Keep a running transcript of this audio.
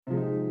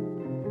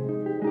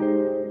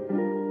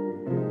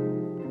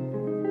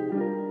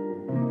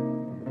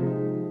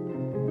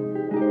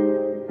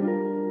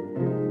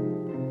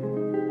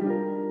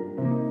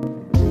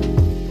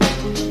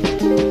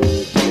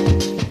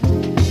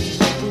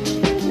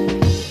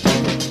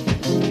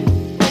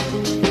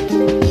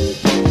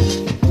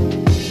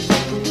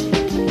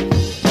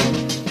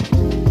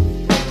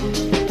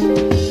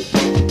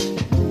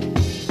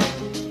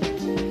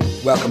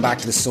welcome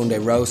back to the Sunday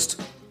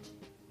Roast.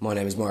 My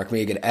name is Mark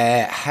Megan.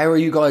 How are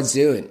you guys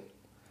doing?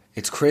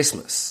 It's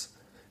Christmas.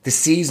 The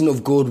season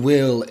of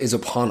goodwill is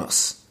upon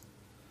us.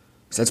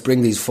 So let's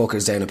bring these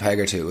fuckers down a peg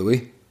or two, will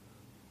we?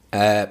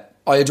 I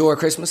adore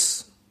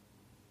Christmas.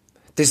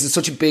 This is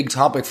such a big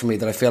topic for me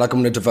that I feel like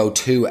I'm going to devote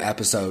 2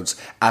 episodes,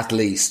 at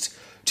least,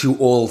 to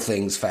all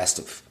things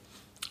festive.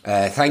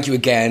 Thank you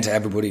again to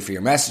everybody for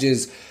your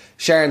messages,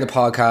 sharing the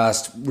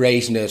podcast,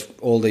 rating it,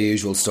 all the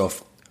usual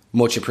stuff.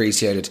 Much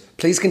appreciated.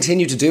 Please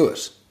continue to do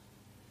it.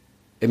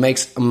 It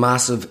makes a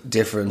massive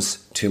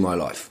difference to my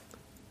life.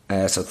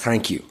 So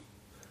thank you.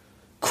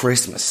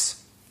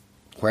 Christmas.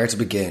 Where to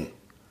begin?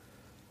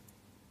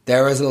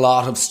 There is a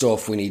lot of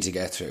stuff we need to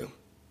get through.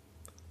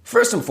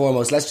 First and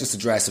foremost, let's just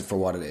address it for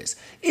what it is.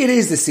 It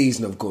is the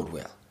season of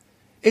goodwill.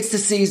 It's the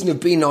season of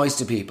being nice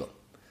to people.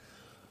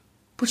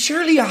 But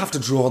surely you have to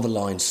draw the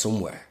line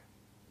somewhere.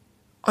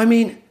 I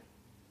mean,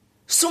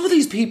 some of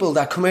these people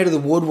that come out of the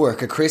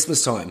woodwork at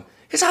Christmas time,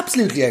 it's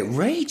absolutely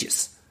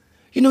outrageous.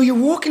 You know, you're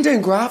walking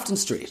down Grafton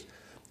Street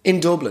in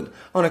Dublin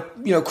on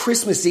a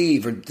Christmas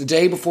Eve or the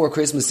day before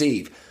Christmas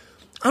Eve,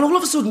 and all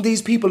of a sudden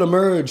these people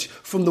emerge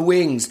from the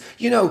wings.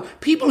 You know,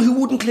 people who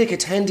wouldn't click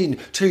attending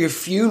to your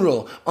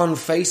funeral on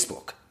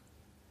Facebook.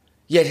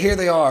 Yet here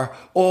they are,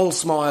 all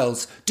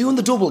smiles, doing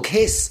the double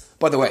kiss,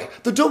 by the way.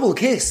 The double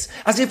kiss,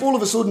 as if all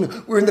of a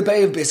sudden we're in the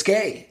Bay of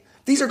Biscay.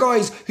 These are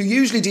guys who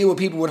usually deal with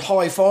people with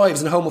high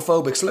fives and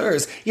homophobic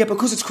slurs, yet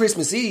because it's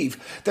Christmas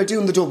Eve, they're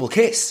doing the double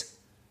kiss.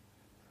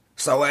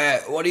 So,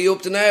 what are you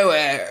up to now?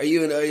 Are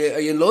you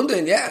in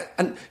London? Yeah.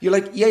 And you're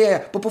like,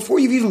 yeah. But before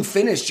you've even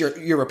finished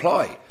your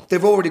reply,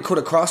 they've already cut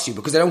across you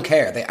because they don't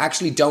care. They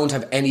actually don't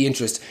have any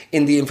interest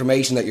in the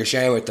information that you're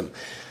sharing with them.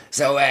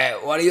 So,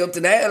 what are you up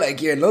to now?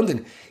 Like, you're in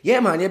London? Yeah,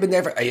 man, you've been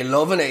there are you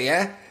loving it,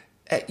 yeah?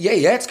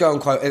 Yeah, it's going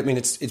quite, I mean,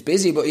 it's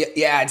busy, but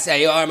yeah, I'd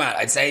say you are, man.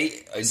 I'd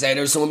say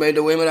there's some about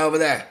the women over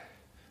there.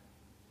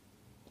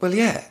 Well,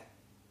 yeah.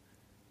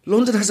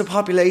 London has a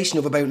population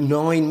of about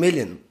 9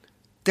 million.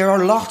 There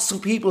are lots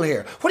of people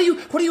here. What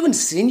are you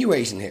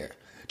insinuating here?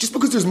 Just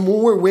because there's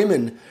more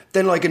women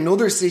than like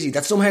another city,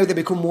 that somehow they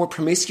become more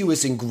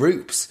promiscuous in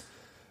groups.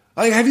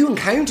 Like, have you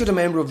encountered a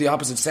member of the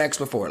opposite sex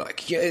before?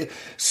 Like,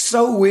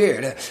 so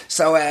weird.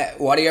 So,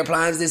 what are your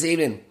plans this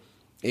evening?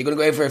 Are you going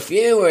to go out for a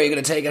few, or are you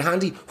going to take it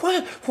handy?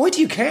 Why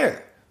do you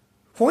care?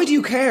 Why do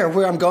you care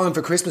where I'm going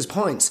for Christmas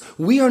pints?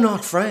 We are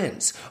not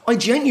friends. I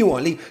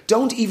genuinely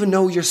don't even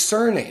know your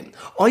surname.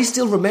 I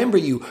still remember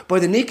you by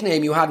the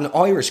nickname you had in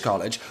Irish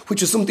college,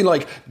 which was something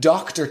like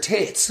Dr.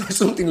 Tits, or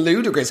something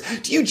ludicrous.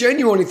 Do you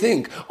genuinely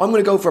think I'm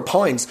going to go for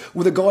pints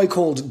with a guy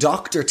called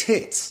Dr.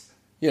 Tits?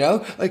 You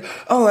know, like,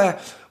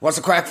 what's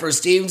the crack for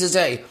Steve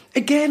today?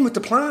 Again with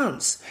the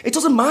plans. It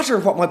doesn't matter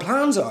what my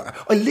plans are.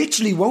 I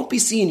literally won't be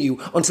seeing you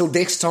until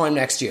this time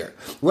next year.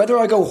 Whether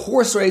I go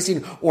horse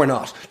racing or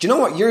not. Do you know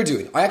what you're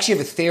doing? I actually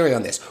have a theory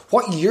on this.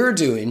 What you're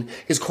doing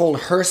is called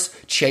hearse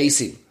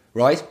chasing,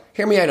 right?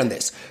 Hear me out on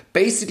this.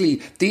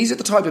 Basically, these are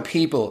the type of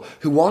people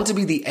who want to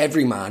be the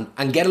everyman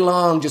and get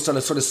along just on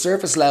a sort of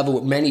surface level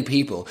with many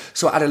people.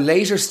 So at a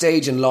later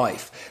stage in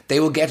life, they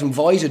will get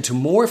invited to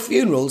more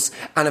funerals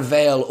and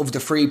avail of the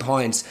free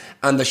pints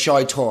and the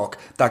shy talk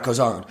that goes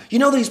on. You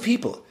know these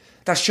people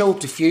that show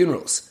up to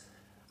funerals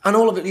and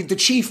all of it, the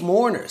chief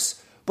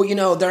mourners. But you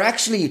know,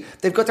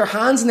 they've got their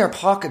hands in their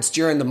pockets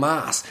during the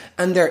mass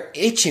and they're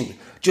itching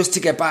just to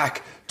get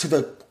back to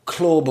the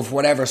club of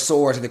whatever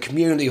sort, of the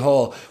community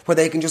hall, where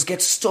they can just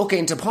get stuck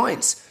into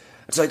pints.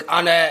 It's like,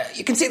 and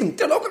you can see them,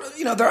 they're looking,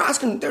 you know, they're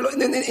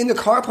in the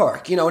car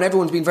park, you know, and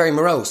everyone's being very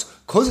morose,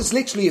 because it's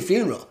literally a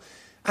funeral.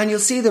 And you'll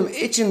see them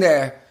itching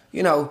there,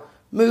 you know,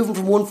 moving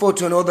from one foot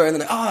to another, and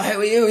then, oh, how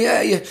are you?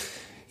 Yeah,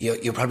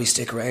 you'll probably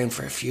stick around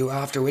for a few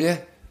after, will you?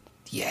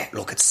 Yeah,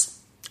 look,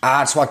 it's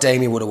what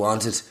Damien would have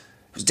wanted.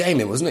 It was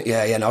Damien, wasn't it?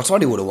 Yeah, no, it's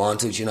what he would have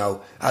wanted, you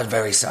know. I was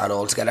very sad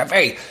altogether,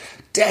 very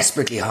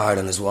desperately hard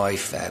on his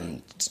wife,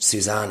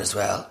 Suzanne as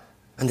well.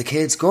 And the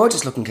kids,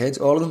 gorgeous looking kids,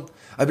 all of them.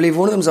 I believe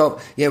one of them's up,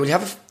 yeah,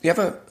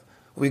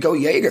 we go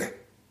Jaeger?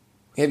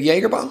 You have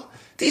Jaeger bomb?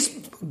 These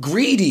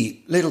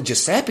greedy little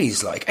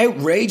Giuseppes, like,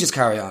 outrageous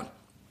carry on.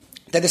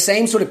 They're the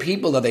same sort of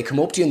people that they come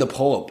up to you in the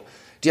pub.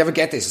 Do you ever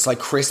get this? It's like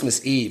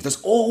Christmas Eve. There's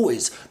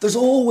always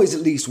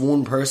at least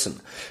one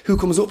person who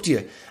comes up to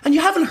you and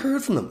you haven't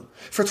heard from them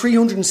for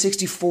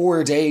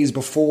 364 days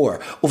before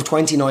of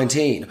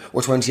 2019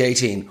 or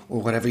 2018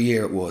 or whatever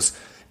year it was.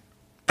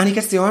 And he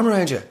gets the arm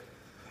around you.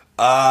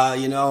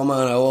 You know,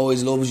 man, I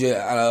always loved you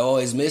and I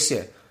always miss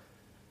you.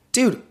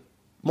 Dude,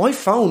 my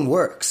phone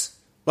works.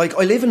 Like,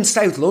 I live in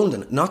South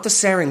London, not the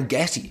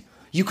Serengeti.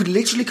 You could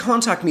literally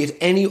contact me at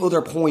any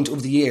other point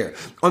of the year.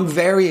 I'm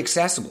very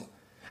accessible.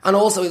 And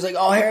also, he's like,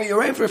 oh, Harry, you're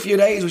around for a few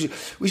days.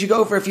 We should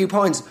go for a few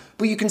pints.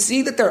 But you can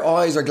see that their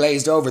eyes are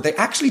glazed over. They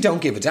actually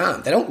don't give a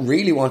damn. They don't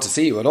really want to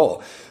see you at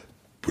all.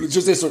 But it's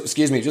just this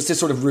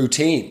sort of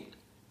routine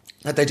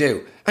that they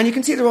do. And you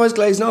can see their eyes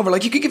glazing over.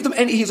 Like, you could give them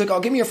any... He's like,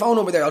 oh, give me your phone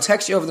number there. I'll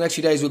text you over the next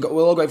few days.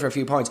 We'll all go for a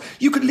few pints.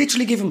 You could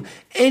literally give him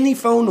any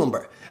phone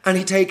number and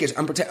he'd take it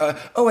and pretend...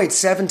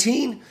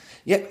 0817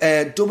 Yeah,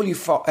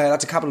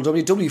 that's a capital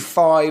W,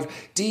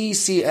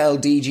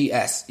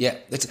 W5DCLDGS. Yeah,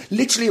 it's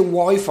literally a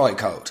Wi-Fi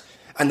code.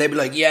 And they'd be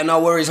like, yeah,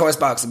 no worries,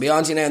 Horsebox, I'll be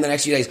on to you now in the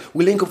next few days.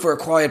 We'll link up for a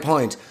quiet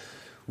pint.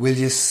 Will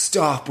you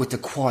stop with the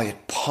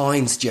quiet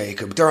pints,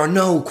 Jacob? There are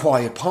no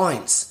quiet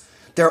pints.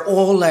 They're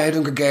all loud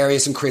and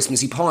gregarious and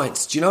Christmassy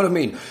pints. Do you know what I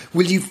mean?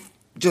 Will you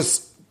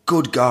just,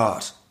 good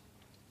God.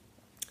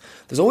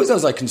 There's always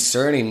those like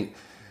concerning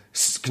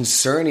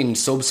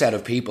subset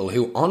of people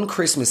who on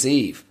Christmas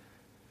Eve,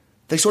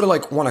 they sort of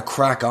like want to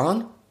crack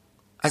on,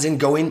 as in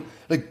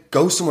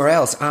go somewhere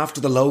else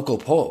after the local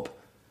pub,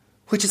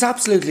 which is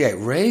absolutely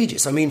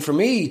outrageous. I mean, for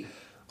me,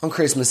 on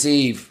Christmas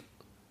Eve,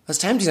 as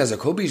tempting as it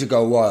could be to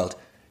go wild,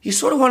 you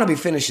sort of want to be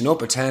finishing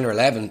up at 10 or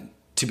 11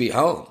 to be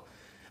home.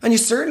 And you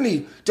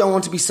certainly don't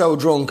want to be so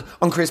drunk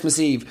on Christmas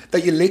Eve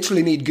that you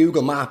literally need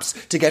Google Maps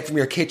to get from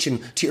your kitchen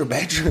to your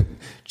bedroom.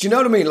 Do you know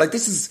what I mean? Like,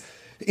 this is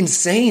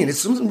insane. It's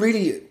something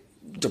really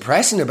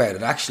depressing about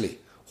it, actually.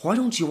 Why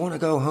don't you want to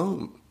go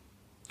home?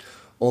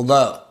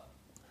 Although,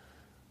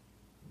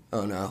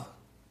 oh no,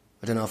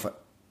 I don't know if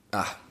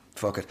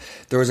fuck it.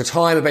 There was a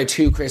time about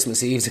 2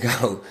 Christmas Eves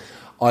ago,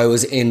 I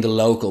was in the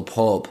local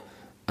pub,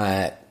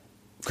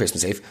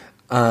 Christmas Eve,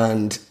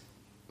 and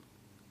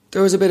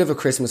there was a bit of a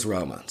Christmas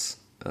romance,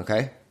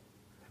 okay? And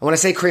when I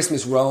say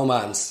Christmas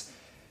romance,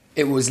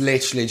 it was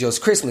literally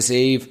just Christmas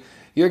Eve,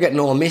 you're getting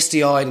all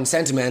misty-eyed and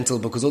sentimental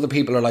because other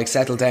people are like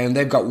settled down,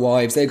 they've got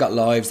wives, they've got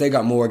lives, they've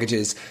got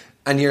mortgages,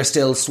 and you're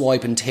still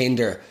swiping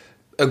Tinder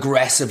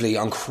aggressively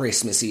on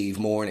Christmas Eve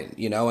morning,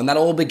 you know, and that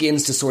all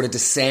begins to sort of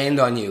descend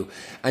on you,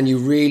 and you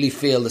really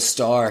feel the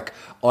stark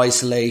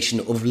isolation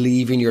of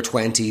leaving your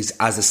 20s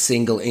as a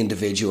single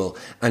individual,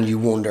 and you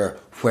wonder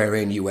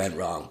wherein you went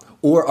wrong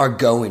or are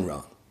going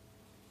wrong.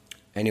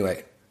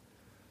 Anyway,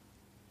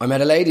 I met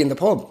a lady in the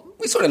pub.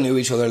 We sort of knew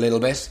each other a little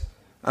bit,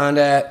 and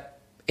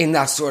in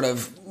that sort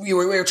of, we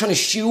were trying to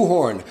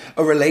shoehorn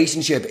a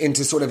relationship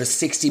into sort of a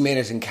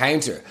 60-minute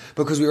encounter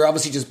because we were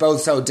obviously just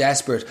both so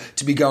desperate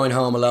to be going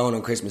home alone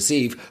on Christmas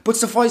Eve. But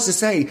suffice to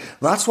say,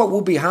 that's what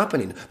would be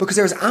happening because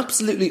there was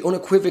absolutely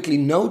unequivocally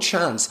no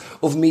chance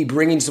of me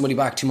bringing somebody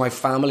back to my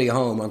family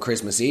home on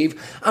Christmas Eve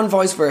and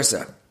vice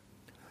versa.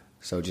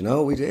 So do you know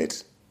what we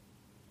did?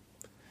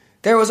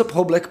 There was a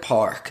public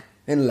park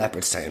in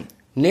Leopardstown,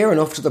 near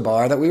enough to the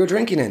bar that we were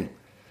drinking in.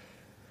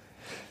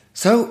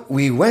 So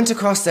we went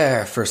across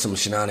there for some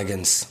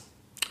shenanigans.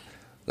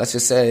 Let's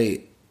just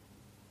say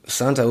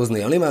Santa wasn't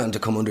the only man to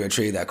come under a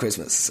tree that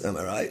Christmas, am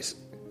I right?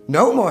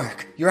 No,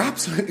 Mark, you're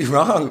absolutely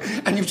wrong.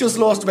 And you've just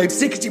lost about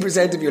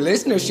 60% of your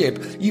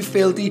listenership, you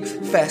filthy,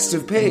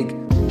 festive pig.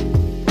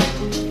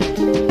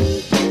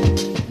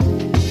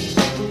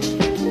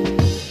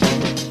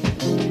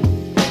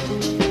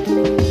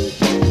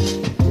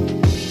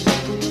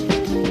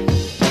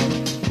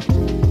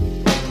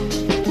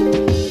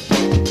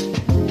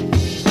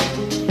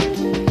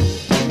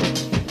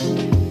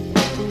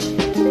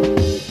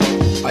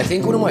 I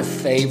think one of my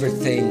favourite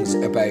things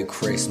about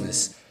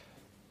Christmas,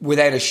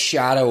 without a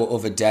shadow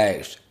of a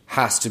doubt,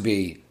 has to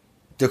be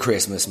the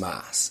Christmas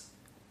Mass.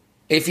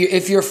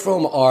 If you're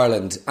from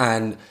Ireland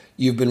and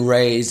you've been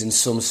raised in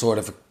some sort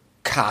of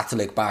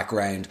Catholic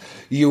background,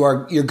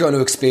 you're going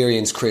to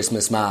experience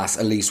Christmas Mass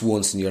at least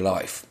once in your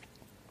life.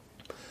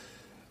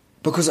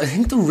 Because I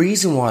think the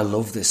reason why I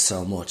love this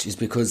so much is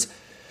because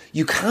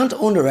you can't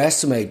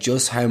underestimate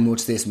just how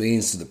much this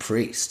means to the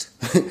priest.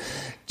 Do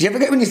you ever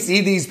get when you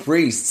see these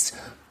priests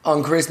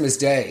on Christmas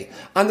Day,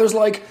 and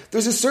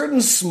there's a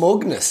certain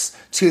smugness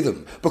to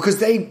them because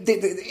they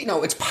you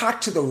know, it's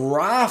packed to the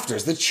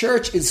rafters. The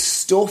church is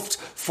stuffed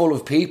full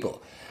of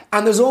people,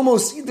 and there's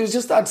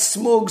just that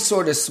smug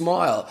sort of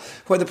smile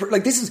where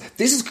this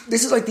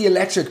is like the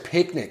electric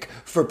picnic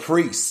for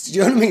priests. Do you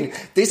know what I mean?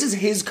 This is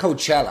his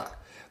Coachella.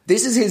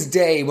 This is his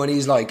day when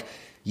he's like,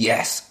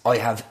 yes, I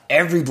have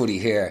everybody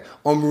here.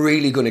 I'm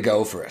really going to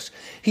go for it.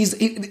 He's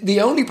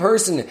the only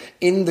person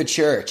in the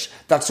church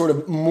that's sort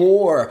of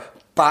more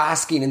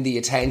basking in the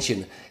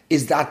attention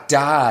is that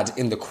dad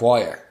in the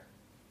choir.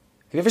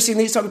 Have you ever seen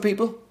these type of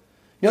people?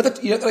 You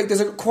know, like there's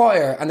a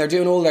choir and they're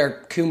doing all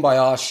their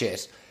kumbaya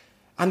shit,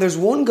 and there's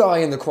one guy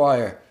in the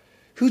choir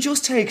who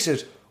just takes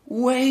it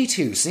way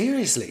too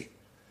seriously.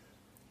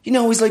 You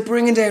know, he's like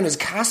bringing down his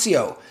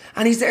Casio,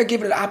 and he's there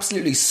giving it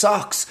absolutely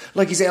socks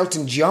like he's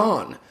Elton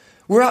John.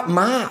 We're at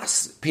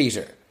Mass,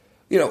 Peter.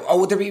 You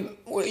know,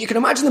 you can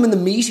imagine them in the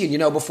meeting, you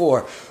know,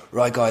 before,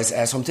 right guys,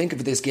 so I'm thinking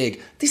for this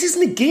gig. This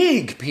isn't a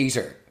gig,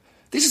 Peter.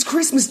 This is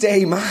Christmas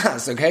Day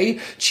Mass, okay?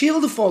 Chill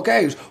the fuck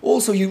out.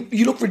 Also,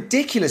 you look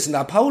ridiculous in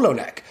that polo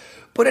neck.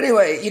 But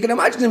anyway, you can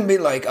imagine them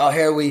being like,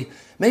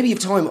 maybe you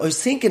have time. I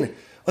was thinking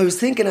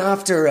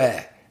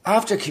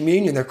after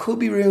communion, there could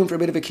be room for a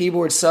bit of a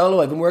keyboard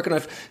solo. I've been working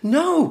on it.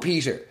 No,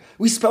 Peter.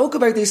 We spoke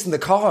about this in the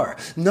car.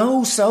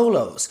 No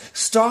solos.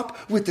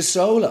 Stop with the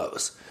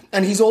solos.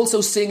 And he's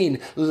also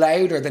singing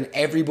louder than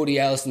everybody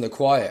else in the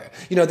choir.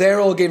 You know, they're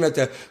all giving it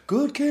the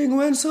good King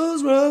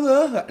Wenceslas,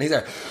 and he's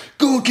there,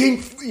 good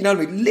King, you know,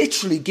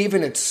 literally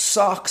giving it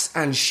socks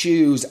and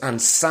shoes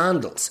and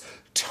sandals.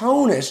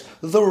 Tone it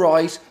the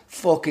right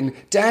fucking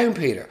down,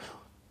 Peter.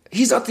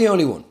 He's not the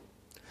only one.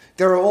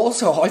 There are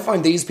also, I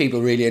find these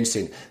people really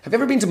interesting. Have you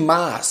ever been to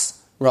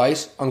Mass,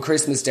 right, on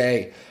Christmas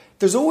Day?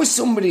 There's always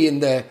somebody in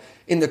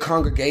the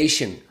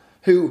congregation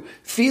who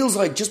feels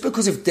like just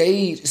because if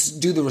they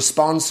do the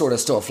response sort of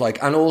stuff,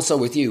 like, and also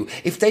with you,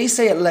 if they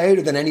say it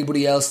louder than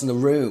anybody else in the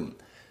room,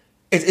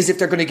 it's as if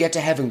they're going to get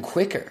to heaven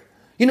quicker.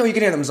 You know, you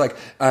can hear them, it's like,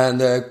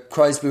 and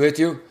Christ be with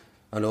you,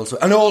 and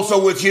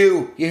also with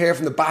you. You hear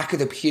from the back of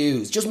the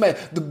pews, just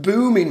the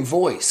booming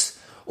voice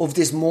of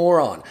this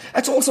moron.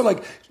 It's also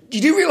like, you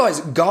do realise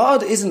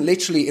God isn't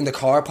literally in the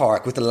car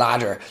park with the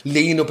ladder,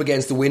 leaning up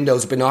against the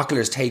windows,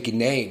 binoculars, taking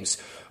names.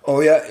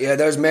 Oh yeah,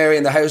 there's Mary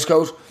in the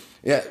housecoat.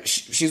 Yeah,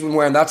 she's been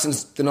wearing that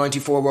since the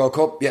 94 World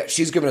Cup. Yeah,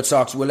 she's giving it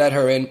socks. We'll let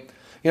her in.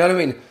 You know what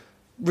I mean?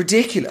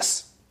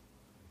 Ridiculous.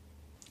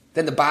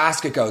 Then the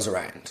basket goes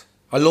around.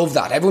 I love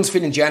that. Everyone's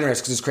feeling generous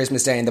because it's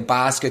Christmas Day and the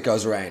basket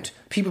goes around.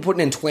 People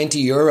putting in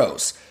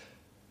 €20.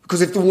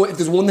 Because if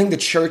there's one thing the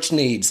church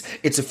needs,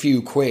 it's a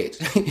few quid.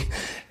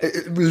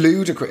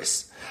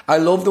 Ludicrous. I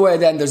love the way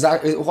then there's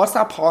that, what's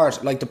that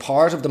part, like the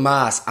part of the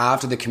Mass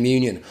after the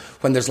communion,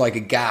 when there's like a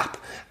gap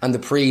and the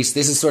priest,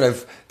 this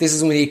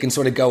is when he can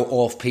sort of go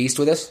off piste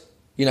with it.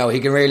 You know, he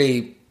can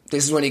really,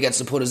 this is when he gets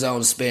to put his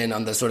own spin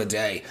on the sort of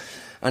day.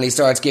 And he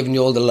starts giving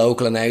you all the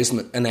local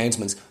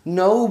announcements.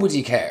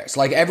 Nobody cares.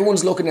 Like,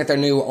 everyone's looking at their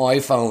new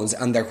iPhones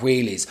and their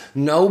wheelies.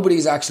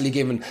 Nobody's actually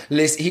giving,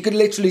 he could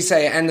literally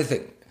say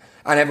anything.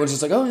 And everyone's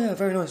just like, oh yeah,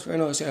 very nice,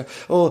 yeah.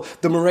 Oh,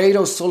 the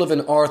Moredo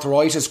Sullivan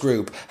Arthritis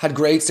Group had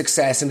great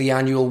success in the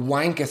annual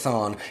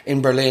Wankathon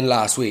in Berlin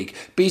last week,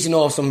 beating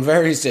off some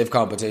very stiff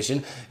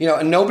competition. You know,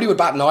 and nobody would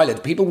bat an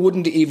eyelid. People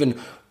wouldn't even,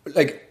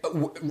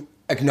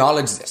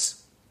 acknowledge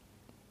this.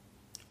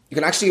 You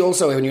can actually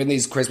also, when you're in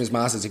these Christmas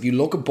masses, if you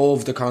look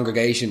above the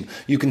congregation,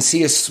 you can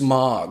see a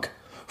smog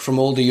from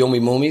all the yummy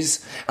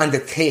mummies and the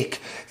thick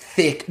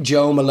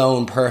Joe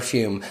Malone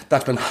perfume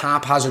that's been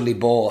haphazardly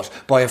bought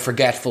by a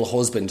forgetful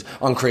husband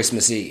on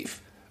Christmas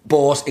Eve.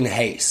 Bought in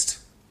haste.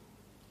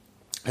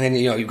 And then,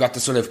 you know, you've got the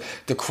sort of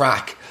the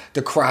crack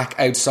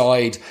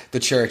outside the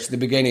church at the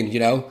beginning, you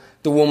know.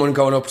 The woman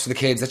going up to the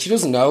kids that she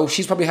doesn't know.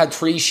 She's probably had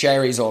 3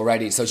 sherries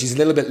already, so she's a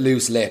little bit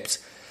loose-lipped.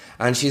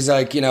 And she's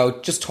like, you know,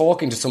 just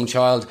talking to some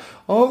child.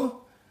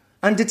 Oh,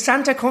 and did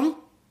Santa come?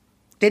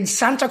 Did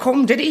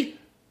he?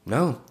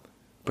 No,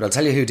 but I'll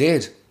tell you who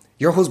did.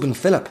 Your husband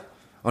Philip,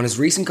 on his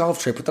recent golf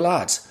trip with the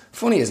lads.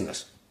 Funny, isn't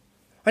it?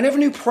 I never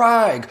knew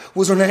Prague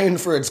was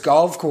renowned for its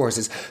golf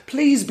courses.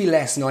 Please be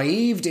less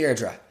naive,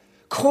 Deirdre.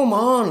 Come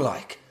on,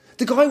 like.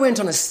 The guy went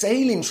on a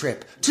sailing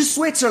trip to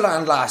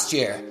Switzerland last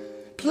year.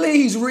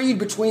 Please read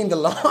between the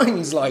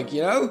lines, like,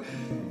 you know?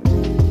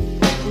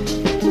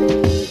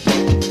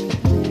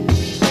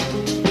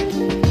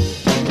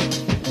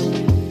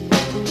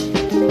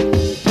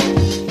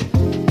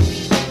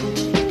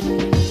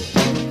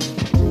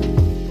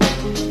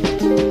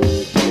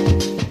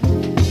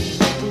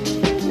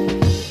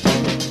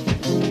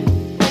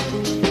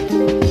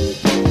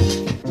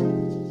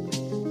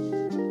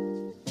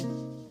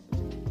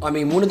 I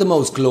mean, one of the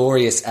most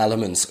glorious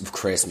elements of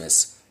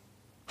Christmas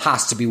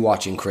has to be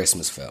watching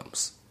Christmas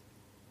films.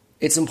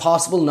 It's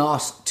impossible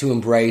not to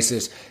embrace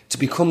it, to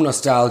become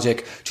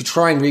nostalgic, to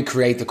try and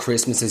recreate the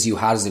Christmases you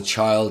had as a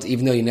child,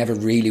 even though you never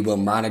really will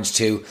manage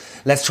to.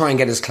 Let's try and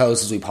get as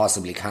close as we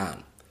possibly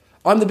can.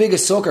 I'm the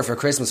biggest sucker for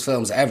Christmas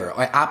films ever.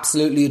 I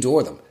absolutely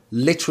adore them.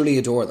 Literally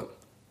adore them.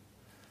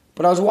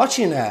 But I was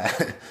watching,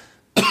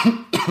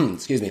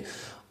 excuse me,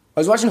 I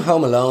was watching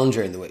Home Alone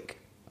during the week.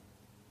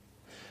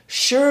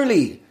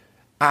 Surely,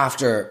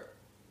 after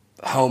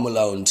Home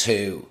Alone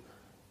 2,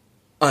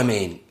 I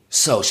mean,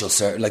 social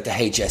service, like the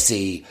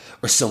HSE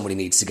or somebody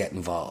needs to get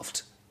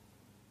involved.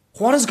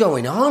 What is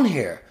going on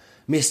here,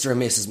 Mr.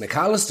 and Mrs.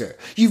 McAllister?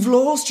 You've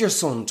lost your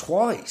son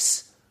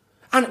twice.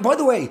 And by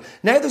the way,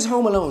 now there's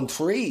Home Alone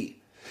 3.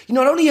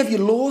 Not only have you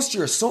lost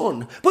your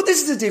son, but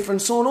this is a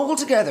different son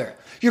altogether.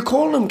 You're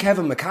calling him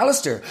Kevin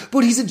McAllister,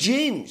 but he's a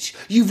ginge.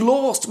 You've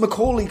lost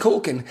Macaulay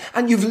Culkin,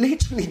 and you've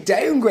literally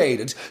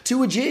downgraded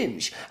to a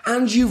ginge,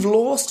 and you've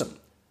lost him.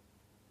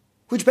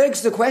 Which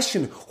begs the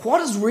question,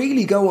 what is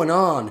really going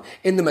on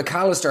in the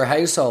McAllister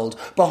household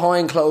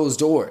behind closed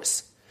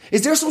doors?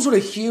 Is there some sort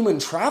of human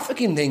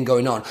trafficking thing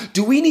going on?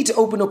 Do we need to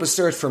open up a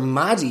search for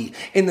Maddie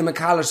in the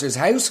McAllister's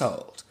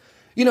household?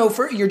 You know,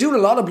 you're doing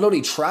a lot of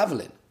bloody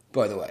travelling,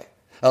 by the way.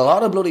 A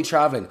lot of bloody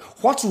travelling.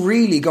 What's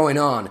really going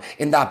on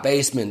in that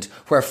basement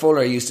where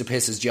Fuller used to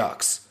piss his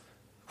jocks?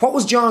 What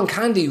was John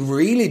Candy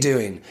really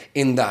doing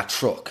in that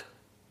truck?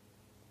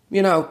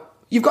 You know,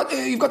 you've got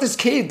this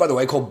kid, by the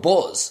way, called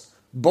Buzz.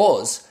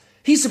 Buzz,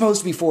 he's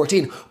supposed to be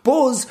 14.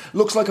 Buzz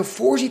looks like a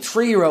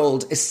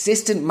 43-year-old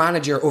assistant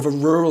manager of a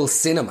rural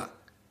cinema.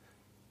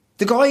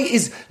 The guy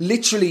is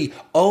literally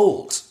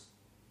old.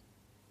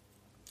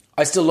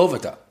 I still love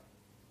it though.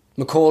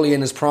 Macaulay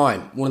in his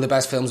prime, one of the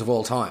best films of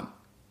all time.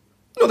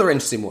 Another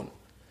interesting one.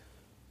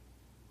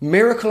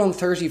 Miracle on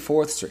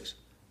 34th Street.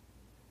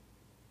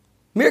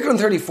 Miracle on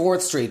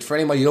 34th Street, for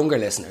any of my younger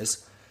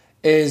listeners,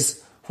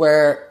 is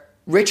where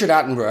Richard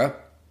Attenborough,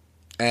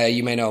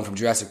 you may know him from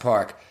Jurassic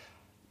Park,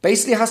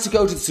 basically has to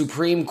go to the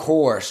Supreme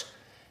Court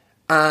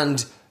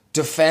and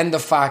defend the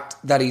fact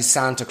that he's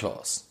Santa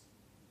Claus.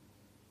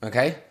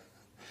 Okay?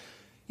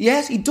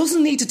 Yet he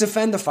doesn't need to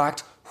defend the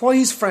fact why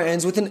he's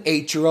friends with an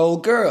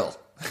 8-year-old girl.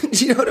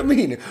 Do you know what I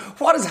mean?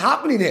 What is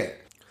happening here?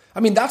 I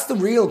mean, that's the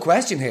real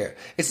question here.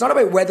 It's not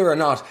about whether or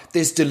not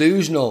this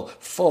delusional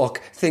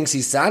fuck thinks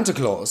he's Santa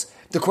Claus.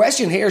 The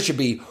question here should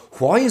be,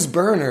 why is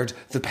Bernard,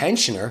 the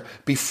pensioner,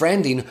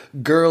 befriending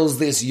girls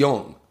this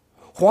young?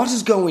 What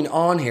is going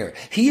on here?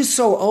 He is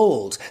so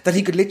old that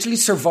he could literally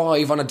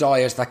survive on a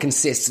diet that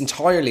consists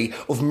entirely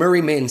of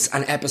Murray Mince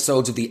and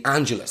episodes of The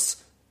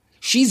Angelus.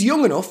 She's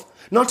young enough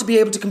not to be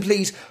able to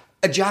complete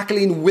a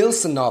Jacqueline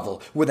Wilson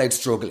novel without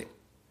struggling.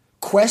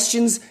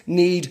 Questions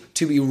need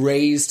to be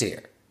raised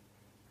here.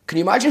 Can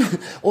you imagine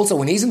also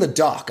when he's in the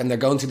dock and they're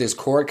going through this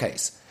court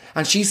case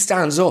and she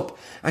stands up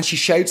and she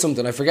shouts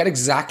something, I forget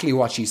exactly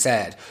what she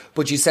said,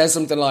 but she says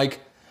something like,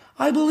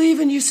 "I believe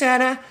in you,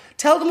 Santa.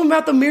 Tell them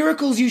about the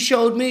miracles you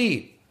showed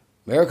me."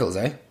 Miracles,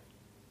 eh?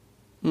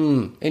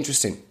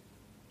 Interesting.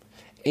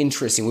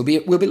 We'll be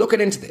looking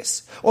into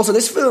this. Also,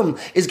 this film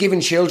is giving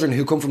children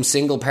who come from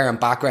single parent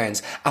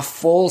backgrounds a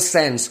full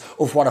sense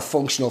of what a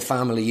functional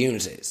family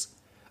unit is.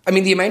 I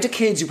mean, the amount of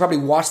kids who probably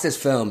watched this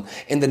film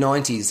in the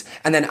 90s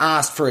and then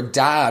asked for a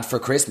dad for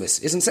Christmas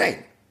is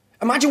insane.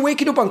 Imagine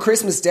waking up on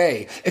Christmas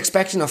Day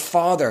expecting a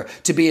father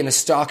to be in a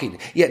stocking,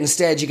 yet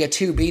instead you get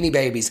 2 Beanie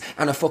Babies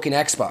and a fucking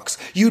Xbox.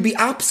 You'd be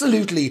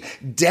absolutely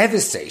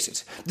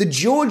devastated. The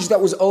judge that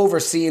was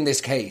overseeing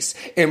this case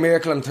in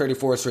Miracle on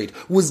 34th Street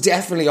was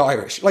definitely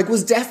Irish.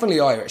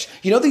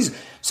 You know these...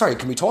 Sorry,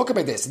 can we talk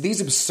about this?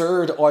 These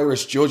absurd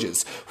Irish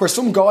judges, where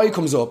some guy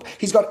comes up,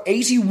 he's got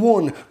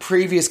 81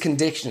 previous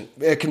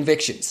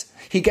convictions.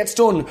 He gets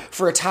done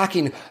for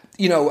attacking,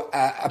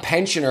 a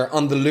pensioner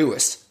on the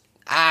Lewis.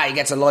 He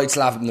gets a light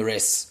slap in the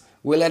wrists.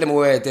 We'll let him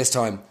away at this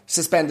time.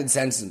 Suspended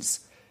sentence.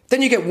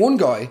 Then you get one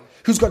guy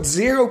who's got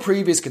 0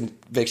 previous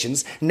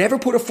convictions, never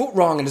put a foot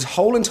wrong in his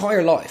whole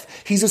entire life.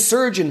 He's a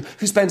surgeon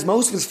who spends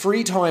most of his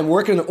free time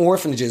working in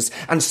orphanages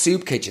and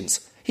soup kitchens.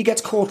 He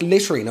gets caught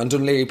littering on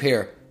Dunleary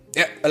Pier.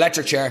 Yeah,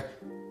 electric chair.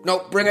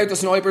 No, bring out the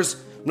snipers.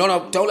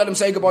 No, don't let him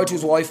say goodbye to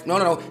his wife.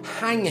 No,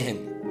 hang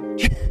him.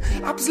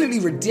 Absolutely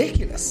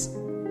ridiculous.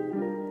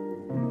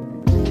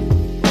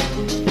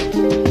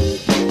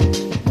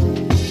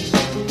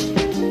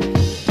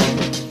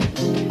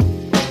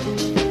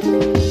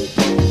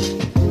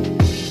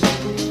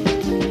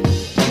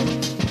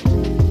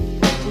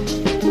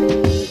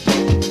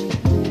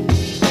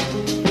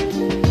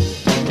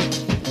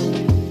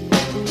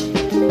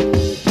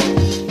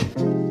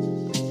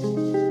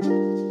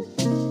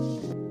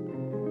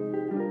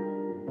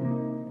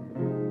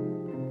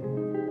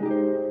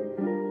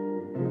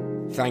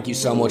 Thank you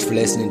so much for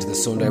listening to the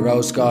Sunday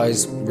Roast,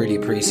 guys. Really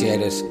appreciate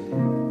it.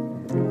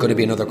 Going to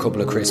be another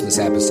couple of Christmas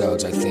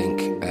episodes, I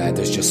think.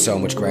 There's just so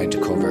much ground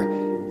to cover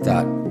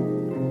that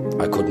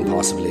I couldn't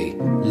possibly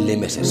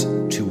limit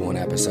it to one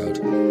episode.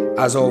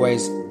 As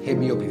always, hit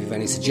me up if you have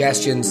any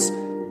suggestions.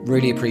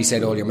 Really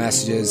appreciate all your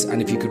messages.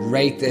 And if you could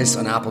rate this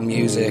on Apple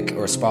Music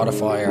or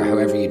Spotify or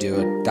however you do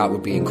it, that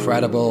would be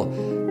incredible.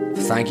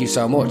 Thank you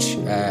so much.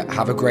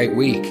 Have a great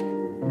week.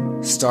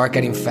 Start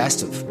getting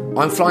festive.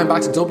 I'm flying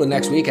back to Dublin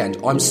next weekend.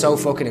 I'm so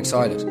fucking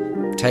excited.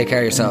 Take care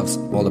of yourselves.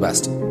 All the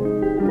best.